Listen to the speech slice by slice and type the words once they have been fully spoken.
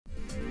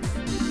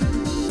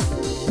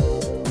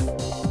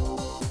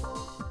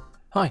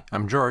Hi,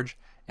 I'm George,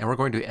 and we're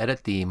going to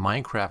edit the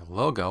Minecraft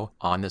logo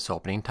on this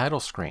opening title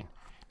screen.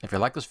 If you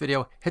like this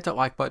video, hit that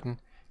like button,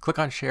 click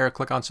on share,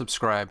 click on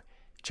subscribe,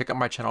 check out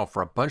my channel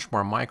for a bunch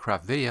more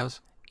Minecraft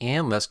videos,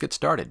 and let's get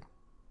started.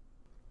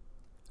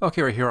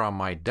 Okay, we're here on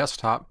my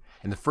desktop,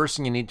 and the first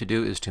thing you need to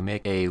do is to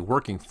make a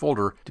working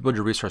folder to build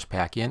your resource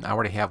pack in. I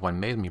already have one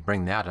made. Let me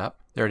bring that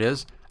up. There it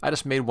is. I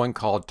just made one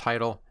called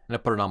title, and I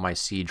put it on my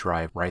C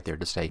drive right there,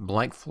 just a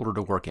blank folder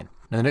to work in.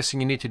 Now the next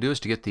thing you need to do is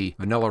to get the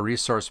vanilla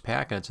resource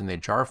pack, and it's in the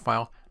jar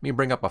file. Let me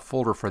bring up a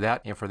folder for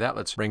that, and for that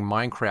let's bring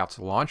Minecraft's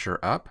launcher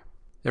up.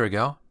 There we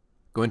go.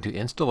 Go into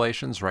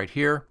installations right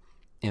here,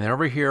 and then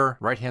over here,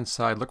 right hand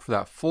side, look for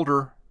that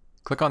folder,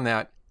 click on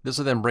that. This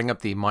will then bring up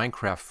the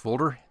Minecraft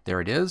folder.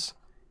 There it is.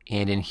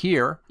 And in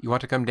here, you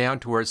want to come down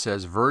to where it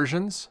says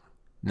versions,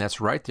 and that's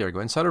right there.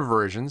 Go inside of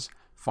versions,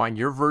 find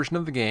your version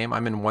of the game.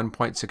 I'm in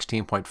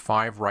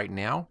 1.16.5 right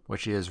now,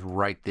 which is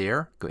right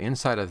there. Go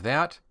inside of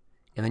that,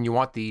 and then you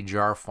want the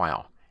jar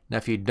file. Now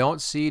if you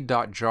don't see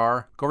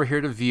 .jar, go over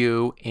here to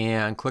view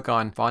and click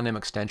on file name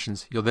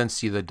extensions. You'll then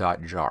see the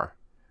 .jar.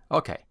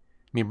 Okay,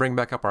 let me bring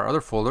back up our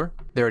other folder.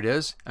 There it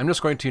is. I'm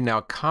just going to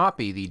now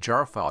copy the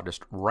jar file.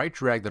 Just right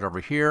drag that over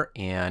here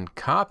and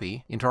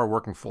copy into our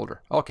working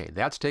folder. Okay,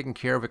 that's taken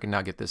care of. We can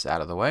now get this out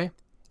of the way.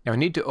 Now we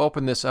need to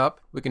open this up.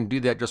 We can do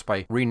that just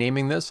by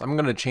renaming this. I'm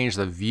going to change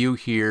the view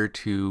here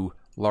to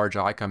large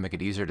icon, make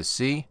it easier to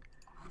see.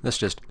 Let's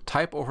just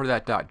type over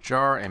that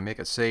 .jar and make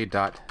it say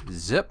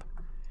 .zip,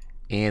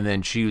 and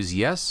then choose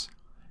yes.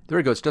 There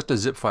we go. It's just a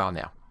zip file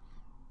now.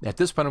 At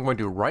this point, I'm going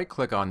to right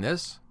click on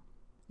this,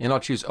 and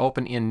I'll choose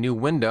open in new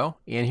window.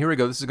 And here we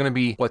go. This is going to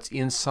be what's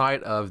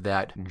inside of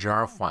that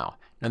jar file.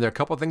 Now there are a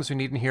couple of things we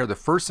need in here. The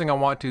first thing I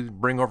want to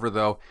bring over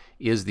though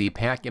is the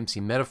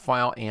pack.mcmeta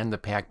file and the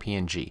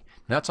pack.png.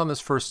 That's on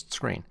this first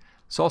screen.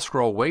 So I'll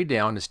scroll way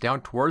down. It's down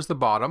towards the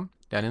bottom,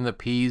 down in the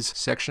P's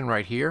section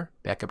right here.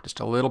 Back up just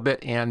a little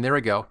bit, and there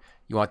we go.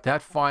 You want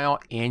that file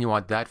and you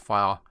want that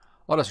file.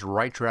 I'll just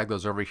right drag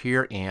those over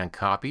here and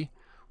copy.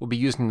 We'll be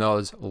using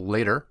those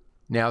later.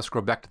 Now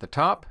scroll back to the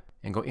top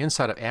and go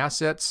inside of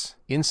assets,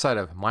 inside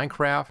of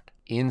Minecraft,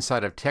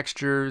 inside of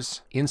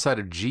textures, inside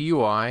of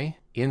GUI,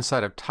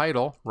 inside of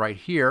title right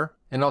here,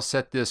 and I'll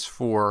set this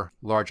for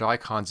large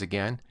icons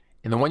again.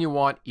 And the one you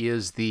want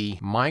is the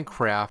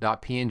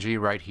Minecraft.png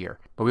right here.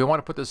 But we want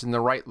to put this in the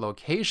right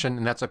location,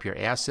 and that's up here,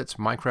 assets,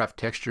 Minecraft,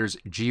 textures,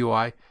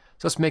 GUI.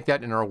 So let's make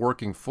that in our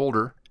working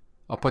folder.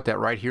 I'll put that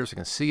right here so you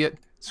can see it.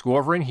 Let's go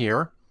over in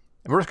here,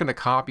 and we're just going to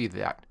copy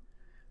that.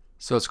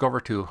 So let's go over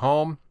to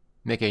home,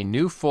 make a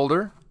new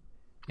folder,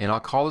 and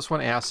I'll call this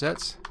one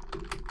assets.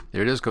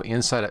 There it is. Go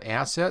inside of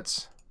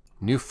assets,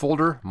 new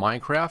folder,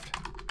 Minecraft.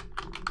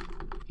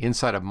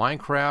 Inside of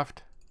Minecraft,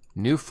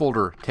 new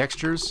folder,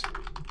 textures.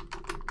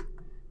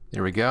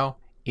 There we go.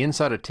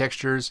 Inside of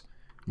textures,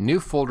 new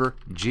folder,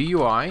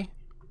 GUI.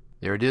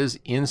 There it is.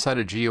 Inside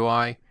of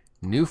GUI,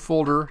 new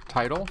folder,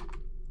 title.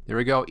 There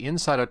we go.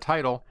 Inside of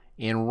title,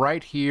 and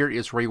right here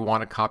is where you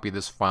want to copy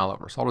this file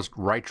over. So I'll just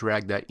right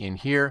drag that in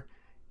here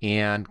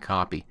and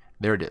copy.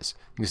 There it is.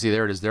 You can see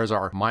there it is. There's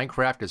our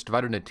Minecraft. It's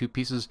divided into two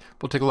pieces.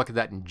 We'll take a look at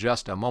that in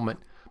just a moment.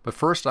 But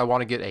first I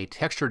want to get a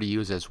texture to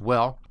use as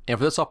well. And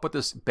for this I'll put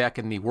this back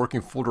in the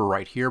working folder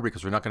right here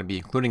because we're not going to be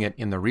including it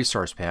in the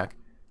resource pack.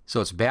 So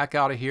it's back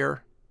out of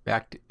here,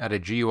 back out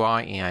of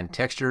GUI and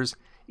textures.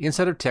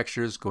 Inside of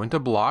textures, go into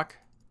block.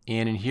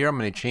 And in here I'm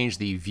going to change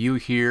the view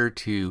here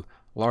to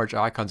large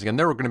icons. Again,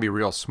 they're going to be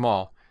real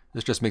small.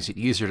 This just makes it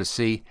easier to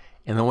see.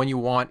 And the one you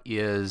want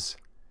is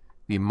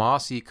the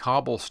mossy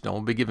cobblestone.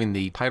 We'll be giving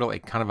the title a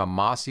kind of a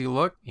mossy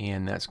look.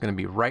 And that's going to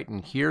be right in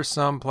here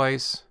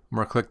someplace. I'm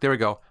going to click, there we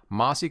go,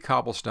 mossy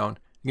cobblestone.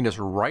 You can just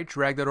right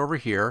drag that over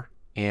here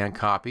and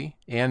copy,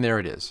 and there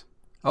it is.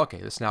 Okay,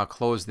 let's now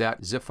close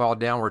that zip file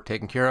down. We're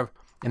taken care of,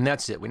 and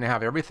that's it. We now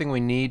have everything we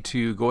need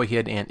to go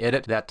ahead and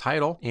edit that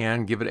title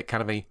and give it a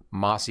kind of a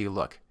mossy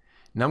look.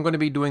 Now I'm going to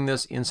be doing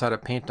this inside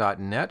of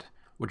pack.net,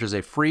 which is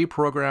a free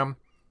program,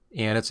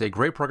 and it's a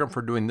great program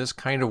for doing this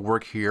kind of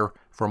work here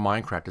for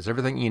Minecraft. It's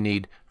everything you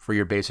need for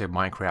your basic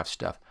Minecraft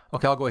stuff.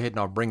 Okay, I'll go ahead and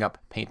I'll bring up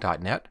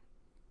paint.net.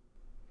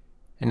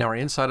 And now we're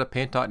inside of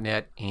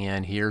paint.net,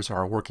 and here's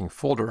our working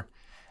folder.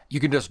 You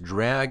can just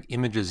drag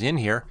images in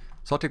here.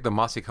 So I'll take the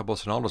mossy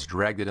cobblestone, I'll just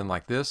drag it in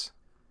like this,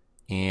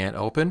 and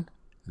open.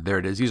 There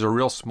it is. These are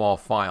real small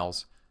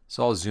files.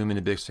 So I'll zoom in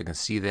a bit so you can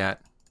see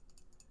that.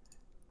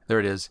 There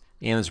it is.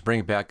 And let's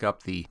bring back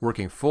up the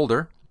working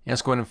folder. And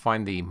let's go ahead and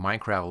find the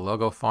Minecraft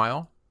logo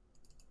file.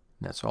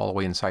 And that's all the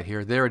way inside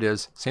here. There it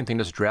is. Same thing,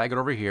 just drag it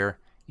over here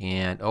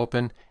and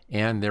open,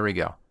 and there we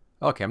go.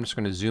 Okay, I'm just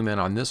going to zoom in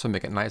on this one,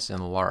 make it nice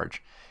and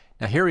large.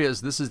 Now here he is.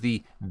 This is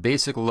the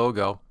basic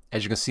logo.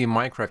 As you can see,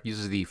 Minecraft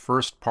uses the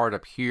first part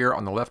up here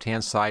on the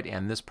left-hand side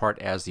and this part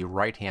as the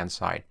right-hand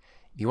side.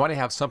 If you want to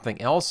have something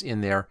else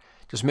in there,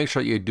 just make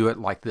sure you do it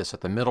like this.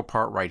 At the middle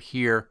part right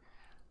here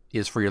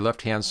is for your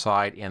left-hand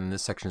side, and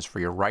this section is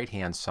for your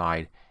right-hand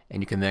side.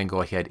 And you can then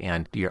go ahead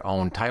and do your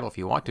own title if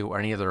you want to, or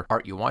any other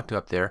art you want to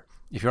up there.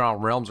 If you're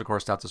on Realms, of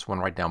course, that's this one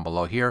right down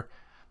below here.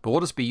 But we'll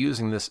just be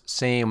using this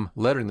same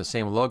lettering, the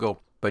same logo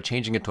but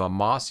changing it to a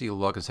mossy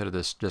look instead of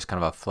this just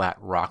kind of a flat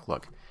rock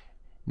look.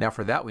 Now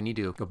for that, we need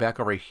to go back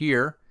over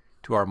here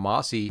to our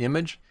mossy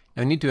image,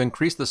 and we need to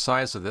increase the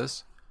size of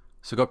this.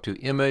 So go up to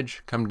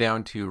Image, come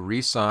down to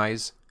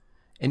Resize,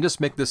 and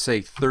just make this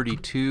say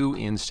 32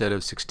 instead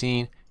of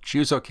 16.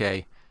 Choose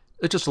OK.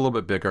 It's just a little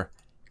bit bigger.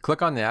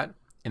 Click on that,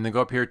 and then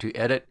go up here to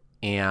Edit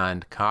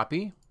and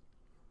Copy.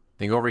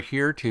 Then go over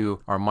here to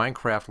our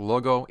Minecraft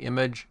logo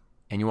image,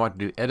 and you want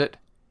to do Edit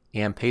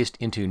and Paste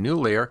into New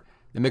Layer.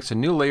 Then makes a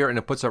new layer, and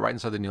it puts it right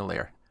inside the new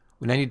layer.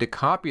 We now need to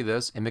copy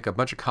this and make a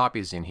bunch of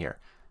copies in here.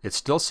 It's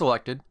still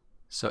selected,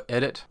 so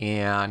Edit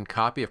and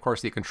Copy. Of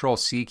course, the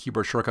Control-C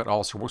keyboard shortcut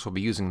also works. We'll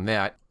be using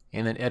that.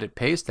 And then Edit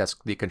Paste. That's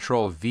the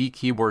Control-V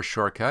keyboard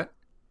shortcut.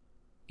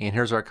 And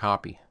here's our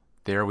copy.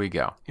 There we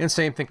go. And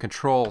same thing,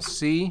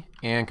 Control-C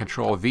and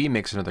Control-V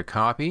makes another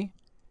copy.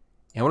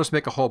 And we'll just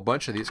make a whole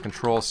bunch of these,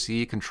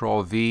 Control-C,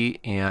 Control-V,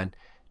 and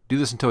do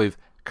this until we've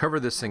covered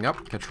this thing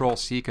up.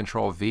 Control-C,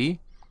 Control-V.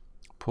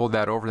 Pull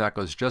that over, that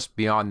goes just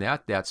beyond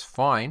that. That's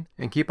fine.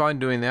 And keep on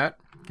doing that.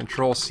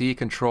 Control-C,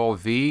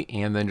 Control-V,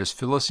 and then just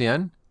fill this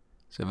in.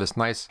 So this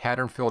nice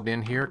pattern filled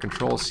in here.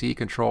 Control-C,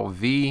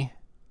 Control-V. The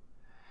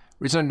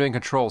reason I'm doing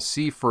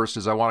Control-C first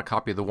is I want to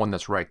copy the one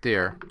that's right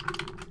there.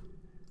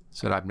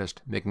 So that I'm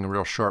just making a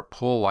real sharp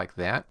pull like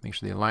that. Make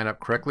sure they line up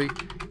correctly.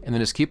 And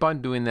then just keep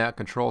on doing that.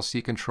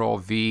 Control-C,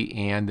 Control-V,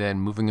 and then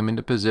moving them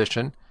into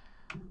position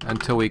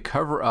until we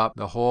cover up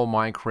the whole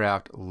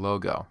Minecraft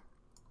logo.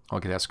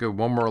 Okay, that's good.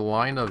 One more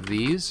line of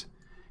these,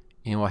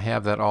 and we'll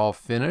have that all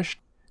finished.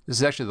 This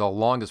is actually the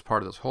longest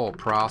part of this whole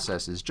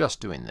process, is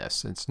just doing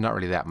this. It's not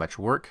really that much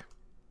work.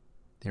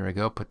 There we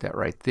go. Put that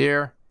right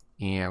there.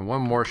 And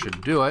one more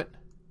should do it.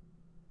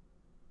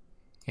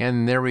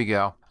 And there we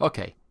go.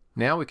 Okay,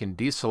 now we can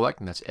deselect,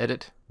 and that's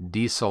Edit,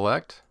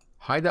 Deselect.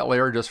 Hide that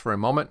layer just for a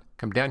moment.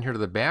 Come down here to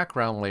the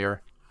background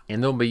layer,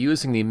 and then we'll be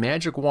using the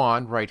magic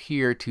wand right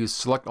here to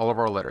select all of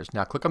our letters.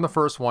 Now click on the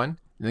first one,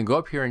 and then go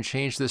up here and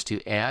change this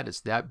to Add. It's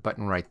that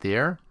button right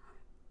there.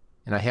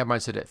 And I have mine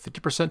set at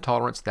 50%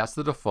 tolerance. That's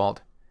the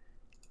default.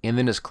 And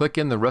then just click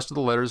in the rest of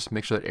the letters.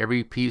 Make sure that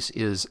every piece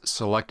is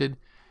selected.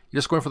 You're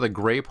just going for the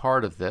gray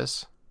part of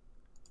this.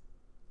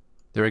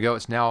 There we go.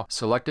 It's now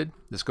selected.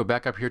 Let's go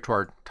back up here to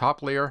our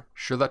top layer.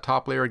 Show that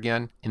top layer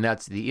again. And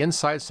that's the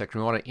inside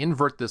section. We want to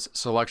invert this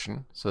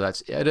selection. So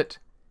that's Edit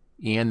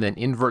and then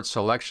Invert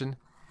Selection.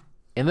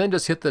 And then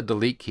just hit the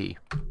Delete key.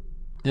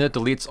 And it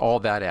deletes all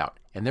that out.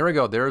 And there we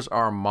go. There's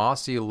our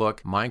mossy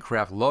look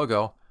Minecraft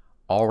logo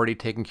already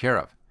taken care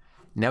of.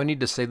 Now we need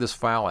to save this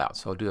file out.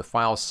 So I'll do a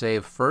file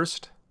save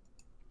first.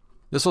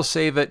 This will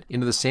save it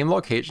into the same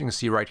location you can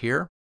see right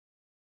here.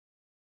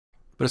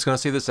 But it's going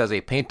to save this as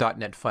a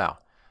paint.net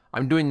file.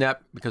 I'm doing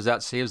that because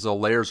that saves the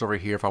layers over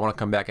here. If I want to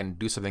come back and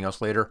do something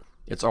else later,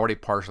 it's already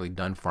partially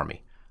done for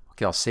me.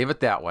 Okay, I'll save it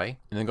that way.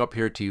 And then go up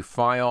here to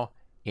File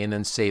and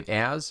then Save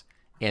As.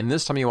 And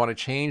this time you want to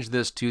change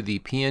this to the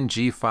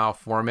PNG file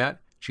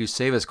format. Choose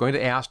Save. It's going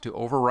to ask to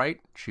overwrite.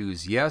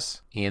 Choose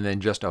Yes, and then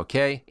just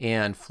OK,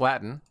 and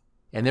flatten.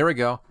 And there we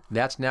go.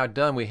 That's now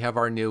done. We have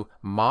our new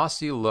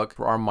mossy look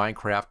for our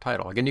Minecraft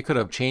title. Again, you could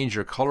have changed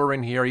your color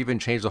in here, even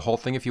changed the whole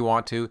thing if you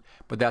want to,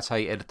 but that's how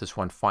you edit this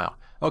one file.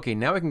 Okay,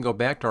 now we can go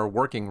back to our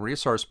working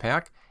resource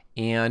pack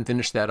and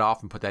finish that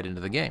off and put that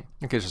into the game.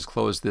 Okay, just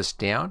close this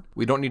down.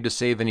 We don't need to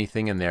save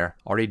anything in there.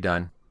 Already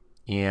done.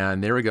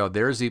 And there we go.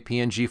 There's the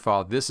PNG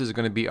file. This is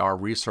going to be our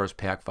resource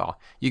pack file.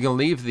 You can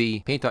leave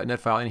the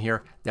paint.net file in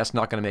here. That's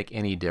not going to make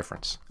any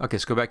difference. Okay,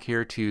 let's go back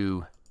here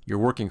to your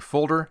working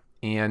folder.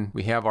 And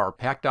we have our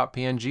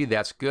pack.png.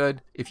 That's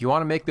good. If you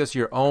want to make this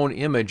your own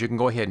image, you can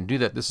go ahead and do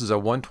that. This is a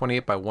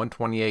 128 by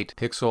 128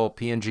 pixel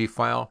PNG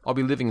file. I'll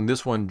be leaving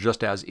this one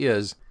just as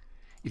is.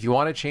 If you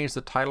want to change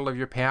the title of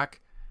your pack,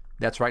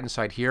 that's right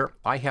inside here.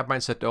 I have mine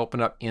set to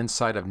open up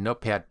inside of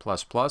Notepad++,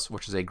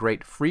 which is a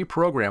great free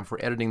program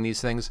for editing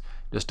these things.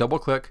 Just double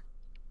click,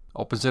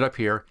 opens it up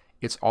here.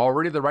 It's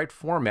already the right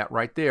format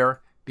right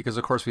there because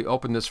of course we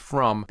opened this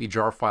from the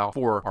jar file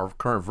for our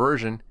current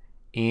version.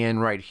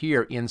 And right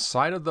here,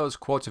 inside of those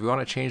quotes, if you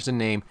want to change the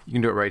name, you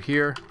can do it right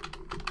here.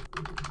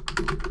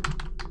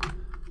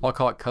 I'll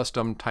call it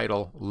Custom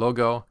Title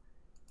Logo.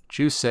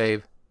 Choose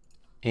Save,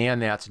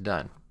 and that's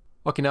done.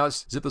 Okay, now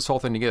let's zip this whole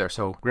thing together.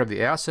 So grab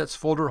the Assets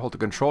folder, hold the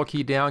Control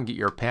key down, get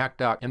your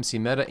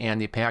pack.mcmeta and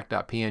the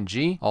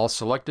pack.png all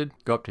selected.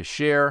 Go up to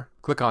Share,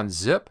 click on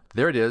Zip.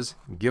 There it is.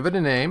 Give it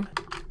a name.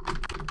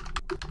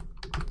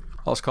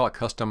 I'll just call it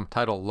Custom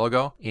Title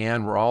Logo,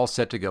 and we're all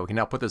set to go. We can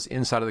now put this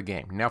inside of the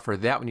game. Now for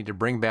that, we need to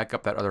bring back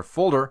up that other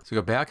folder. So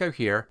go back up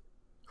here,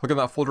 click on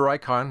that folder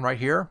icon right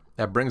here.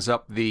 That brings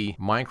up the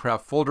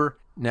Minecraft folder.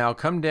 Now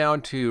come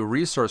down to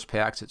Resource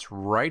Packs. It's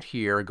right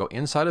here. Go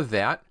inside of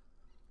that.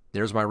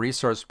 There's my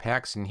Resource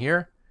Packs in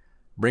here.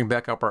 Bring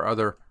back up our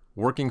other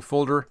working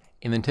folder,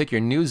 and then take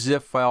your new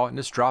zip file and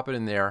just drop it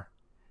in there,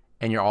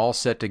 and you're all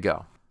set to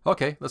go.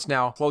 Okay, let's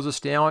now close this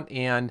down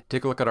and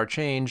take a look at our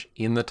change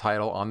in the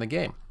title on the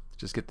game.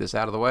 Just get this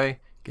out of the way,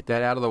 get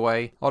that out of the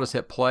way. I'll just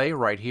hit play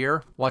right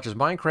here. Launches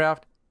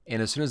Minecraft, and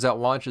as soon as that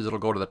launches, it'll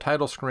go to the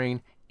title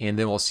screen, and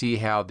then we'll see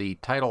how the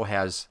title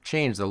has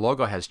changed, the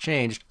logo has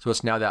changed, so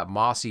it's now that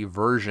mossy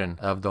version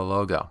of the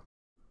logo.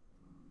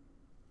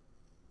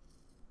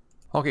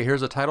 Okay,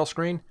 here's the title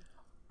screen.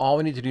 All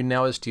we need to do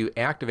now is to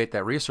activate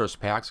that resource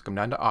pack. So come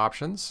down to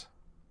Options,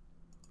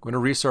 go into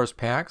Resource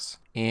Packs,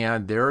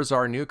 and there's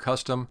our new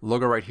custom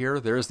logo right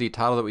here. There's the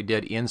title that we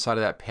did inside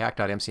of that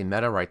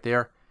pack.mcmeta right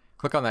there.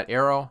 Click on that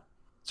arrow.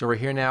 So we're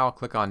here now,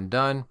 click on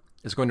Done.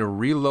 It's going to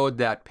reload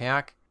that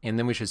pack, and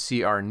then we should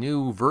see our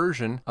new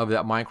version of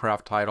that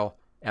Minecraft title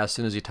as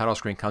soon as the title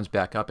screen comes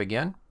back up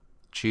again.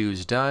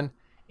 Choose Done,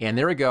 and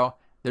there we go.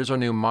 There's our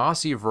new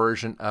mossy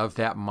version of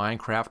that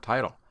Minecraft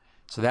title.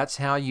 So that's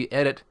how you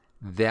edit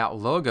that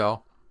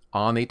logo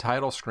on the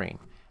title screen.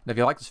 And if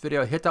you like this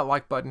video, hit that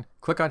like button,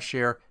 click on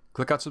share,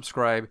 click on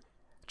subscribe,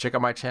 check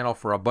out my channel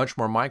for a bunch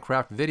more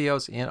Minecraft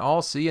videos, and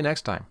I'll see you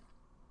next time.